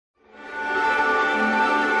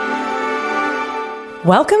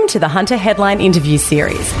Welcome to the Hunter Headline Interview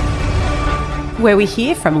Series, where we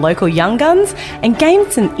hear from local young guns and gain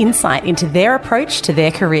some insight into their approach to their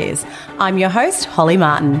careers. I'm your host, Holly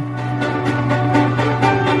Martin.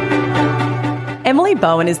 Emily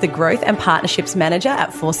Bowen is the Growth and Partnerships Manager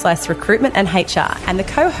at Forsyths Recruitment and HR and the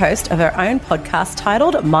co-host of her own podcast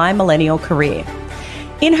titled My Millennial Career.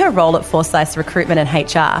 In her role at Forsyths Recruitment and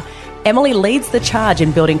HR, Emily leads the charge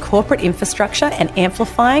in building corporate infrastructure and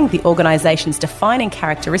amplifying the organisation's defining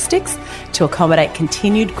characteristics to accommodate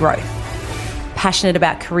continued growth. Passionate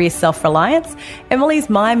about career self-reliance, Emily's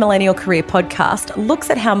My Millennial Career podcast looks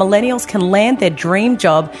at how millennials can land their dream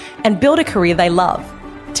job and build a career they love.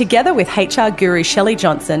 Together with HR guru Shelley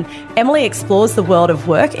Johnson, Emily explores the world of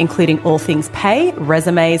work, including all things pay,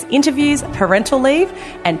 resumes, interviews, parental leave,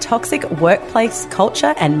 and toxic workplace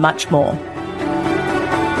culture, and much more.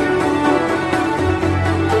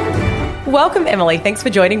 Welcome, Emily. Thanks for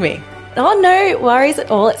joining me. Oh, no worries at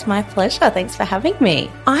all. It's my pleasure. Thanks for having me.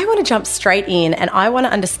 I want to jump straight in and I want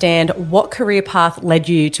to understand what career path led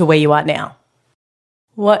you to where you are now.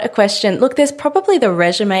 What a question. Look, there's probably the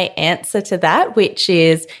resume answer to that, which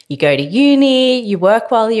is you go to uni, you work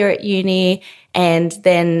while you're at uni, and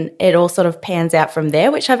then it all sort of pans out from there,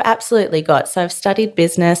 which I've absolutely got. So I've studied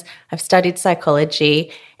business, I've studied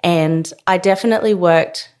psychology, and I definitely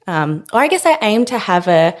worked I aimed to have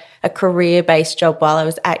a career-based job while I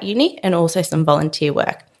was at uni and also some volunteer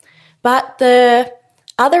work. But the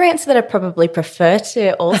other answer that I probably prefer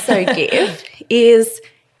to also give is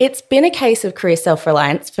it's been a case of career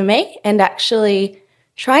self-reliance for me and actually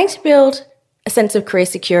trying to build a sense of career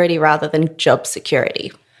security rather than job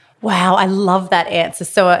security. Wow, I love that answer.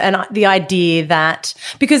 So, and the idea that,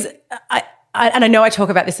 because I know I talk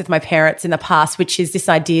about this with my parents in the past, which is this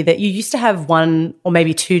idea that you used to have one or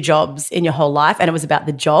maybe two jobs in your whole life and it was about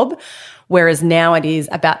the job, whereas now it is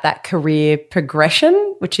about that career progression,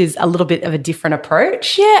 which is a little bit of a different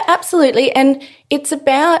approach. Yeah, absolutely. And it's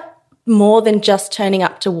about more than just turning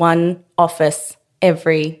up to one office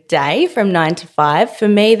every day from 9 to 5. For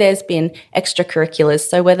me, there's been extracurriculars.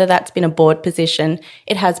 So whether that's been a board position,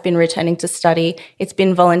 it has been returning to study, it's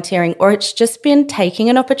been volunteering, or it's just been taking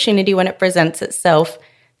an opportunity when it presents itself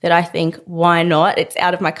that I think, why not? It's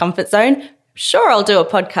out of my comfort zone. Sure, I'll do a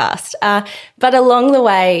podcast. But along the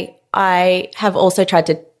way, I have also tried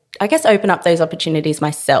to open up those opportunities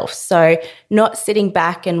myself. So not sitting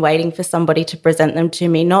back and waiting for somebody to present them to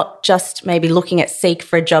me, not just maybe looking at Seek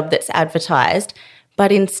for a job that's advertised,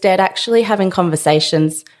 but instead actually having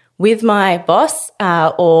conversations with my boss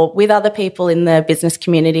or with other people in the business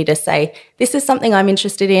community to say, this is something I'm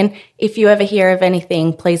interested in. If you ever hear of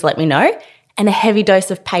anything, please let me know. And a heavy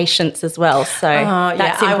dose of patience as well. So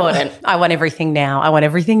that's important. I want everything now. I want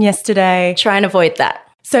everything yesterday. Try and avoid that.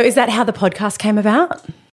 So is that how the podcast came about?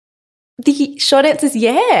 The short answer is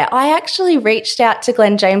yeah. I actually reached out to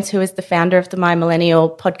Glenn James, who is the founder of the My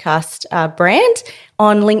Millennial podcast brand,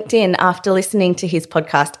 on LinkedIn after listening to his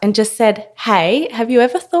podcast and just said, hey, have you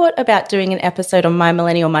ever thought about doing an episode on My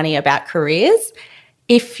Millennial Money about careers?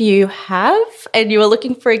 If you have and you are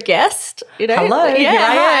looking for a guest, hello, here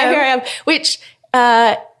I am, which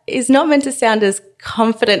is not meant to sound as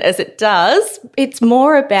confident as it does. It's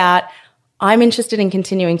more about I'm interested in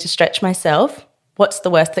continuing to stretch myself. What's the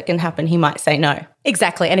worst that can happen? He might say no.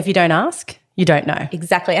 Exactly. And if you don't ask, you don't know.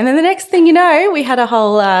 Exactly. And then the next thing you know, we had a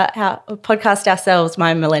whole podcast ourselves,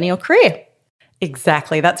 My Millennial Career.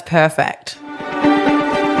 Exactly. That's perfect.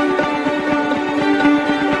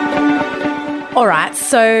 All right.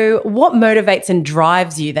 So what motivates and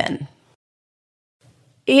drives you then?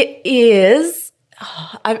 It is...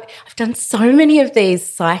 I've done so many of these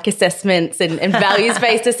psych assessments and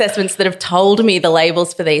values-based assessments that have told me the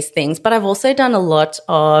labels for these things, but I've also done a lot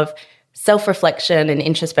of self-reflection and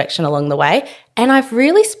introspection along the way, and I've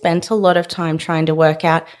really spent a lot of time trying to work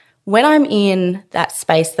out when I'm in that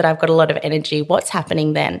space that I've got a lot of energy, what's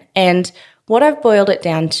happening then? And what I've boiled it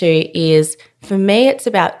down to is, for me, it's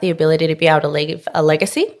about the ability to be able to leave a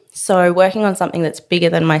legacy, so working on something that's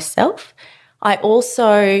bigger than myself. I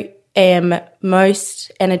also am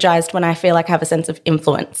most energized when I feel like I have a sense of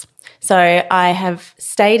influence. So I have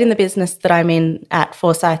stayed in the business that I'm in at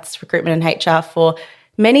Forsyths Recruitment and HR for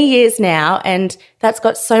many years now, and that's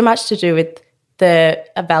got so much to do with the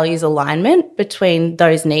values alignment between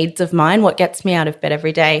those needs of mine, what gets me out of bed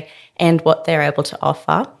every day, and what they're able to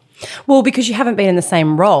offer. Well, because you haven't been in the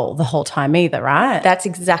same role the whole time either, right? That's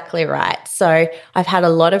exactly right. So I've had a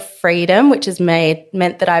lot of freedom, which has meant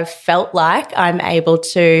that I've felt like I'm able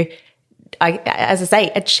to, as I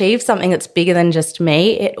say, achieve something that's bigger than just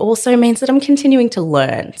me. It also means that I'm continuing to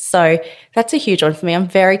learn. So that's a huge one for me. I'm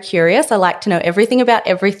very curious. I like to know everything about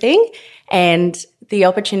everything. And the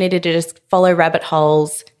opportunity to just follow rabbit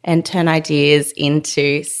holes and turn ideas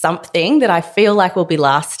into something that I feel like will be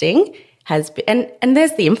lasting has been, and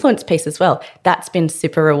there's the influence piece as well. That's been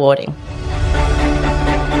super rewarding.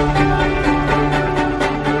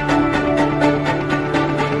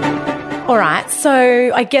 All right,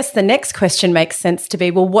 so I guess the next question makes sense to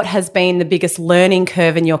be, well, what has been the biggest learning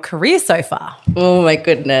curve in your career so far? Oh my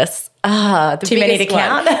goodness. Too many to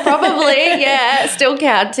count? Probably, yeah, still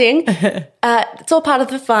counting. It's all part of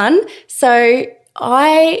the fun. So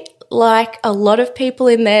I, like a lot of people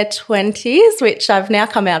in their 20s, which I've now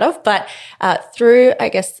come out of, but through, I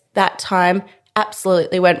guess, that time,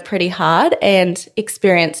 absolutely went pretty hard and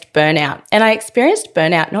experienced burnout. And I experienced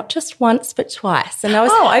burnout not just once, but twice. And I was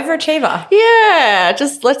overachiever. Yeah,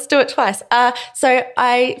 just let's do it twice. So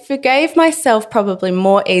I forgave myself probably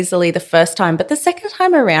more easily the first time, but the second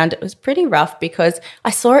time around it was pretty rough because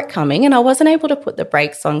I saw it coming and I wasn't able to put the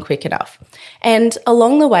brakes on quick enough. And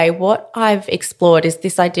along the way, what I've explored is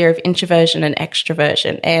this idea of introversion and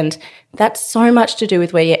extroversion. And that's so much to do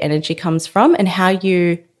with where your energy comes from and how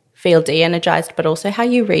you feel de-energized, but also how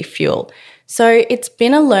you refuel. So it's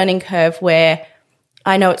been a learning curve where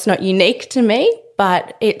I know it's not unique to me,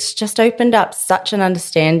 but it's just opened up such an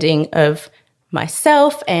understanding of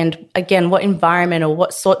myself and, again, what environment or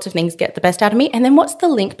what sorts of things get the best out of me. And then what's the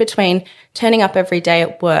link between turning up every day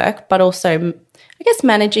at work, but also, I guess,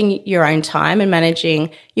 managing your own time and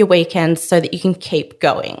managing your weekends so that you can keep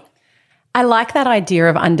going. I like that idea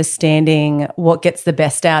of understanding what gets the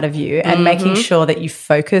best out of you and making sure that you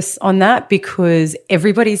focus on that, because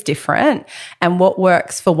everybody's different and what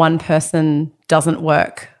works for one person doesn't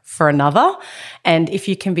work for another. And if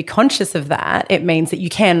you can be conscious of that, it means that you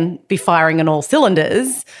can be firing on all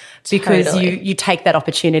cylinders because you take that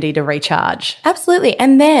opportunity to recharge. Absolutely.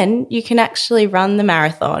 And then you can actually run the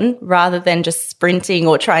marathon rather than just sprinting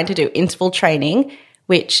or trying to do interval training,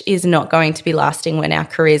 which is not going to be lasting when our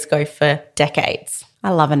careers go for decades. I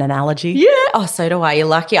love an analogy. Yeah. Oh, so do I. You're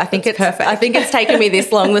lucky. I think it's perfect. I think it's taken me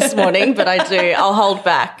this long this morning, but I do. I'll hold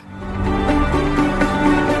back.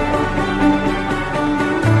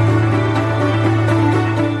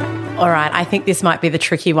 All right. I think this might be the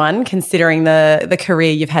tricky one, considering the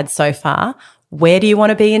career you've had so far. Where do you want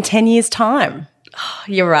to be in 10 years' time? Oh,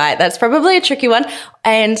 you're right. That's probably a tricky one.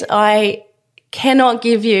 And I cannot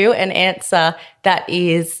give you an answer that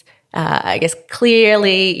is, I guess,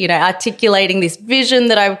 clearly, articulating this vision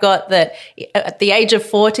that I've got that at the age of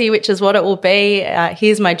 40, which is what it will be,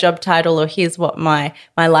 here's my job title or here's what my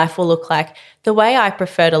life will look like. The way I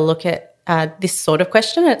prefer to look at this sort of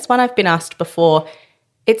question, it's one I've been asked before,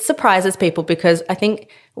 it surprises people because I think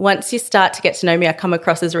once you start to get to know me, I come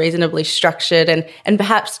across as reasonably structured and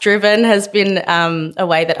perhaps driven has been a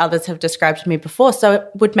way that others have described me before. So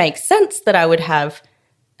it would make sense that I would have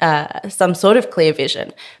some sort of clear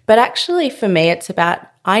vision. But actually for me, it's about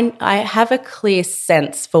I have a clear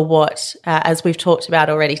sense for what, as we've talked about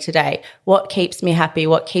already today, what keeps me happy,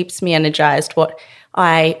 what keeps me energized, what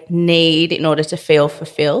I need in order to feel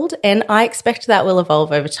fulfilled. And I expect that will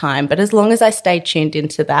evolve over time. But as long as I stay tuned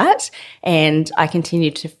into that and I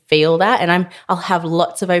continue to feel that, and I'll have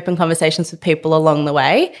lots of open conversations with people along the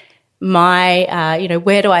way,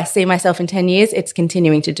 where do I see myself in 10 years? It's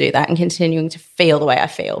continuing to do that and continuing to feel the way I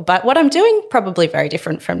feel. But what I'm doing, probably very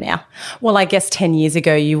different from now. Well, I guess 10 years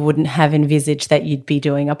ago, you wouldn't have envisaged that you'd be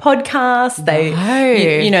doing a podcast. They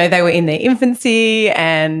were in their infancy,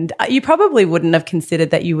 and you probably wouldn't have considered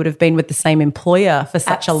that you would have been with the same employer for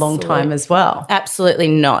such a long time as well. Absolutely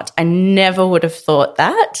not. I never would have thought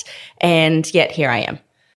that. And yet here I am.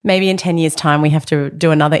 Maybe in 10 years' time, we have to do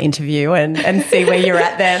another interview and see where you're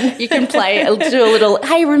at then. You can do a little,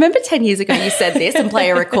 hey, remember 10 years ago you said this, and play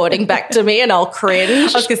a recording back to me and I'll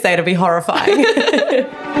cringe. I was going to say it'll be horrifying.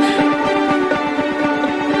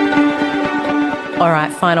 All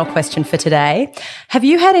right, final question for today. Have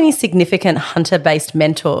you had any significant hunter-based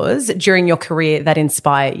mentors during your career that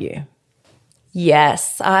inspire you?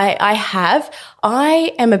 Yes, I have.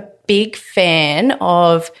 I am a big fan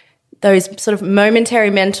of those sort of momentary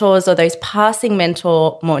mentors or those passing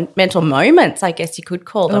mental moments, I guess you could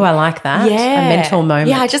call them. Oh, I like that. Yeah. A mental moment.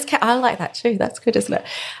 Yeah, I like that too. That's good, isn't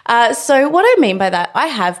it? So what I mean by that, I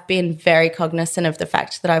have been very cognizant of the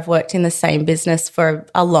fact that I've worked in the same business for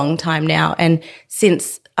a long time now and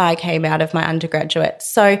since I came out of my undergraduate.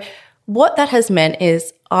 So what that has meant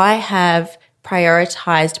is I have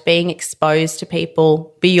prioritized being exposed to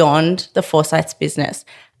people beyond the Forsyths business.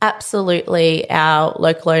 Absolutely, our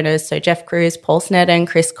local owners, so Jeff Cruz, Paul Sneddon,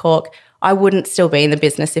 Chris Cork, I wouldn't still be in the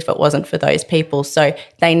business if it wasn't for those people. So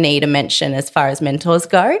they need a mention as far as mentors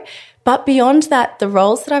go. But beyond that, the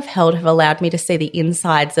roles that I've held have allowed me to see the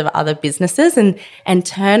insides of other businesses and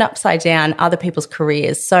turn upside down other people's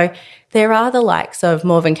careers. So there are the likes of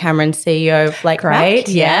Morven Cameron, CEO of Blake Great, Mac.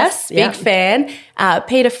 Yes, big fan.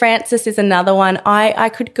 Peter Francis is another one. I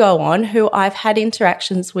could go on, who I've had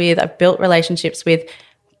interactions with, I've built relationships with,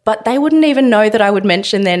 but they wouldn't even know that I would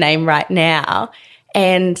mention their name right now.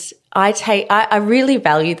 And I really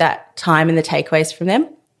value that time and the takeaways from them.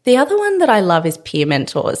 The other one that I love is peer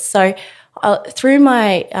mentors. So through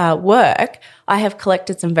my work, I have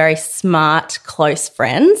collected some very smart, close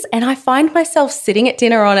friends, and I find myself sitting at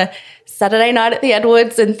dinner on a Saturday night at the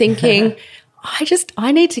Edwards and thinking,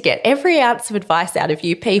 I need to get every ounce of advice out of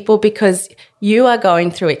you people, because you are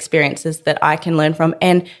going through experiences that I can learn from.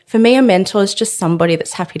 And for me, a mentor is just somebody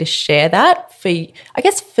that's happy to share that for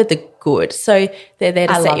the good. So they're there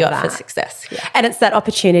to set you up for success. Yeah. And it's that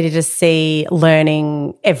opportunity to see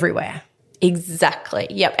learning everywhere. Exactly.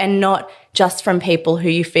 Yep. And not just from people who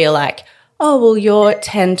you feel like, oh, well, you're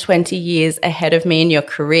 10, 20 years ahead of me in your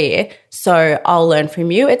career, so I'll learn from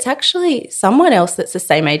you. It's actually someone else that's the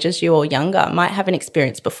same age as you or younger, might have an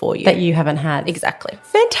experience before you. That you haven't had. Exactly.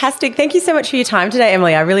 Fantastic. Thank you so much for your time today,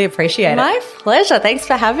 Emily. I really appreciate it. My pleasure. Thanks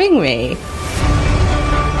for having me.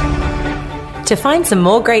 To find some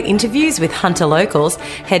more great interviews with Hunter locals,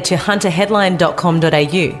 head to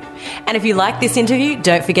hunterheadline.com.au. And if you like this interview,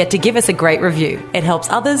 don't forget to give us a great review. It helps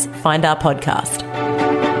others find our podcast.